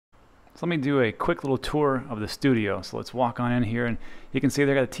So let me do a quick little tour of the studio. So let's walk on in here, and you can see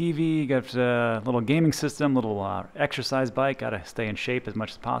they got a TV, got a little gaming system, little exercise bike. Got to stay in shape as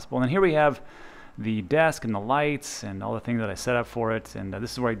much as possible. And then here we have the desk and the lights and all the things that I set up for it, and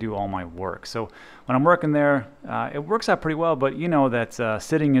this is where I do all my work. So when I'm working there, it works out pretty well, but you know that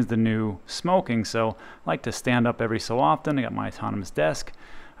sitting is the new smoking, so I like to stand up every so often. I got my autonomous desk.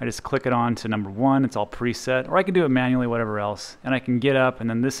 I just click it on to number 1, it's all preset, or I can do it manually, whatever else, and I can get up, and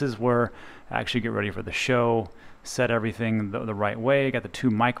then this is where I actually get ready for the show, set everything the right way. Got the 2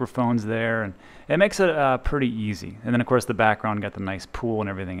 microphones there, and it makes it pretty easy. And then of course the background got the nice pool and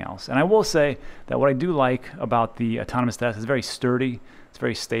everything else. And I will say that what I do like about the autonomous desk is very sturdy, it's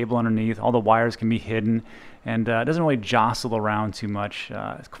very stable underneath, all the wires can be hidden, and it doesn't really jostle around too much.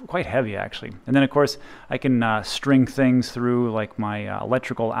 It's quite heavy actually. And then of course I can string things through like my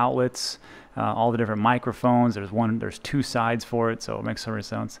electrical outlets, all the different microphones. There's 2 sides for it, so it makes sort of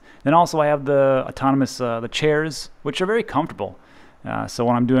sense. Then also I have the autonomous the chairs, which are very comfortable. So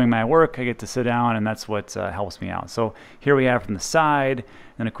when I'm doing my work, I get to sit down, and that's what helps me out. So here we have from the side,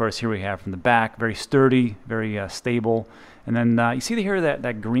 and of course here we have from the back. Very sturdy, very stable. And then you see here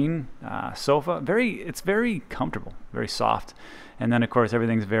that green sofa. It's very comfortable, very soft. And then of course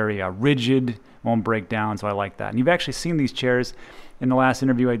everything's very rigid, won't break down, so I like that. And you've actually seen these chairs in the last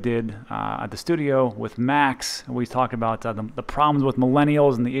interview I did at the studio with Max. We talked about the problems with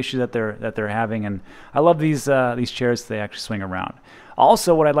millennials and the issues that they're having, and I love these chairs. They actually swing around.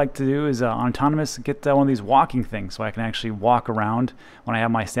 Also, what I'd like to do is on autonomous, get one of these walking things so I can actually walk around when I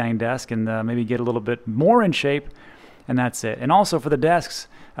have my standing desk, and maybe get a little bit more in shape. And that's it. And also for the desks,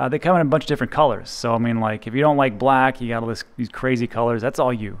 they come in a bunch of different colors. So I mean, like if you don't like black, you got all these crazy colors. That's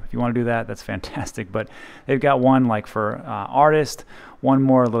all you. If you want to do that, that's fantastic. But they've got one like for artist, one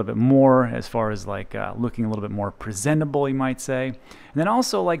more a little bit more as far as like looking a little bit more presentable, you might say. And then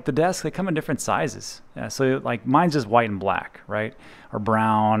also like the desks, they come in different sizes. So like mine's just white and black, right? Or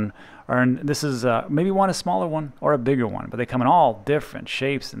brown. Or this is maybe a smaller one or a bigger one, but they come in all different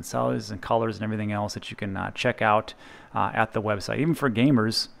shapes and sizes and colors and everything else that you can check out at the website. Even for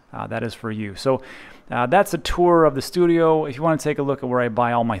gamers, that is for you. So that's a tour of the studio. If you want to take a look at where I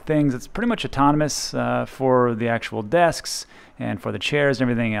buy all my things, it's pretty much autonomous for the actual desks and for the chairs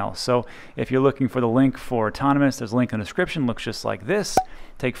and everything else. So if you're looking for the link for autonomous, there's a link in the description. Looks just like this.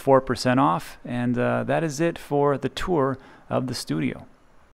 Take 4% off, and that is it for the tour of the studio.